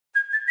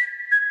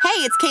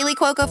Hey, it's Kaylee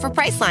Cuoco for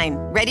Priceline.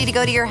 Ready to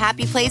go to your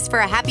happy place for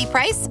a happy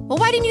price? Well,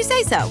 why didn't you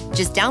say so?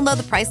 Just download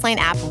the Priceline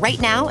app right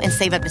now and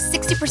save up to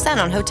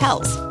 60% on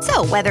hotels.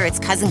 So whether it's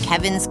Cousin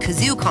Kevin's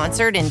Kazoo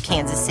Concert in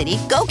Kansas City,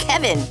 go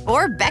Kevin,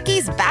 or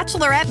Becky's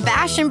Bachelorette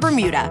Bash in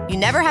Bermuda, you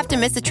never have to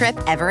miss a trip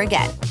ever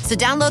again. So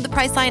download the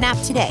Priceline app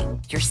today.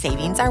 Your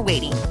savings are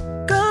waiting.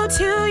 Go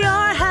to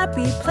your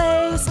happy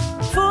place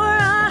for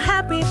a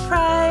happy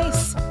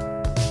price.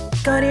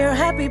 Go to your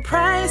happy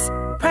price,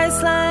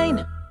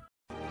 Priceline.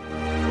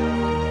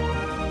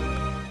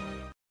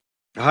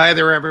 Hi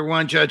there,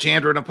 everyone. Judge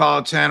Andrew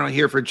Napolitano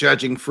here for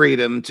Judging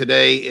Freedom.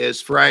 Today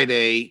is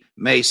Friday,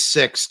 May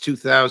 6,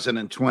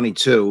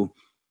 2022.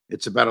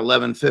 It's about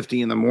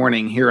 11:50 in the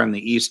morning here on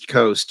the East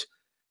Coast.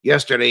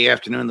 Yesterday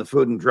afternoon, the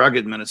Food and Drug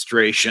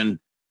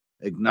Administration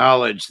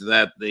acknowledged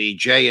that the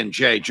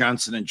J&J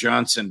Johnson &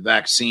 Johnson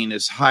vaccine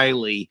is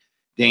highly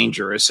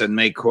dangerous and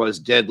may cause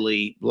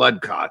deadly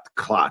blood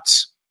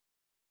clots.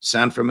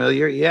 Sound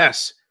familiar?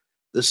 Yes.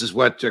 This is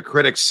what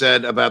critics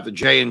said about the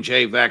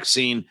J&J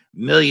vaccine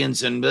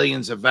millions and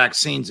millions of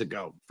vaccines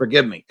ago.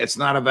 Forgive me, it's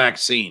not a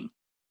vaccine.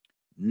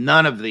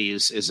 None of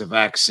these is a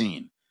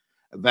vaccine.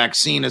 A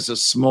vaccine is a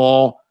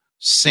small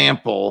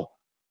sample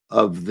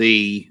of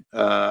the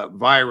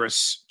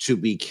virus to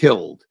be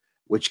killed,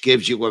 which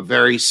gives you a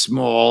very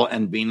small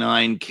and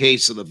benign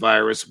case of the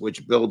virus,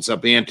 which builds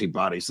up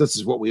antibodies. This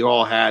is what we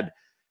all had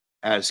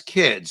as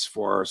kids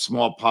for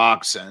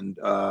smallpox and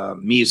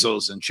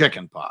measles and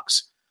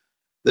chickenpox.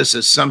 This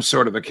is some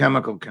sort of a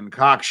chemical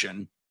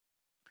concoction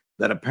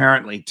that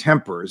apparently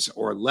tempers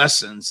or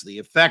lessens the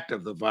effect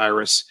of the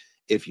virus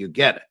if you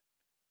get it.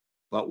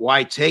 But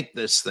why take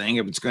this thing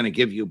if it's going to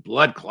give you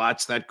blood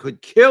clots that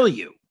could kill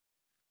you?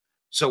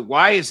 So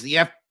why is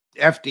the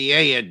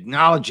FDA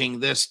acknowledging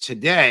this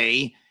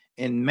today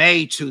in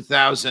May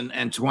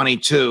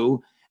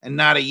 2022 and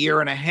not a year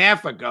and a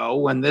half ago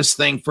when this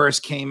thing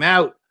first came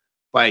out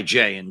by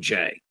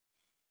J&J?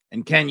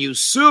 And can you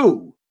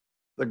sue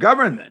the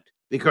government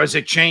because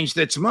it changed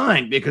its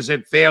mind, because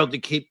it failed to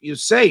keep you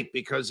safe,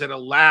 because it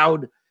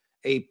allowed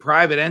a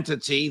private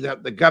entity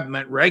that the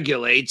government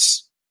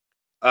regulates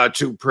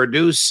to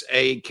produce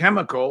a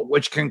chemical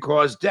which can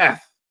cause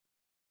death?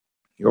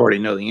 You already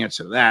know the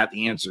answer to that.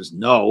 The answer is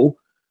no.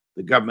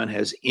 The government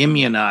has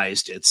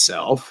immunized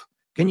itself.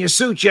 Can you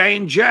sue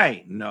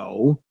J&J?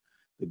 No.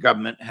 The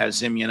government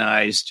has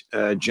immunized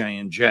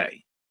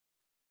J&J.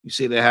 You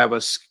see, they have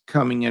us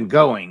coming and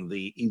going,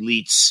 the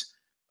elites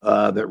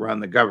that run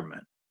the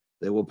government.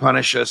 They will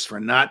punish us for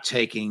not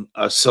taking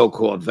a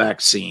so-called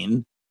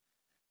vaccine.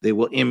 They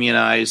will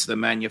immunize the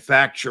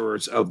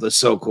manufacturers of the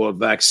so-called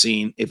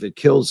vaccine if it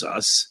kills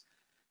us,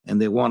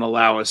 and they won't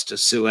allow us to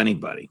sue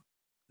anybody.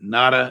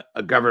 Not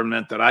a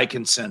government that I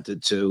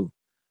consented to,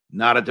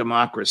 not a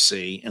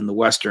democracy in the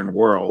Western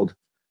world,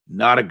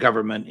 not a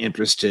government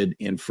interested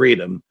in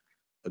freedom,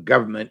 a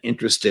government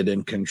interested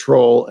in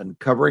control and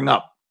covering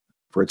up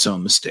for its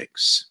own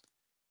mistakes.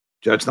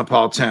 Judge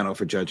Napolitano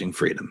for Judging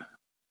Freedom.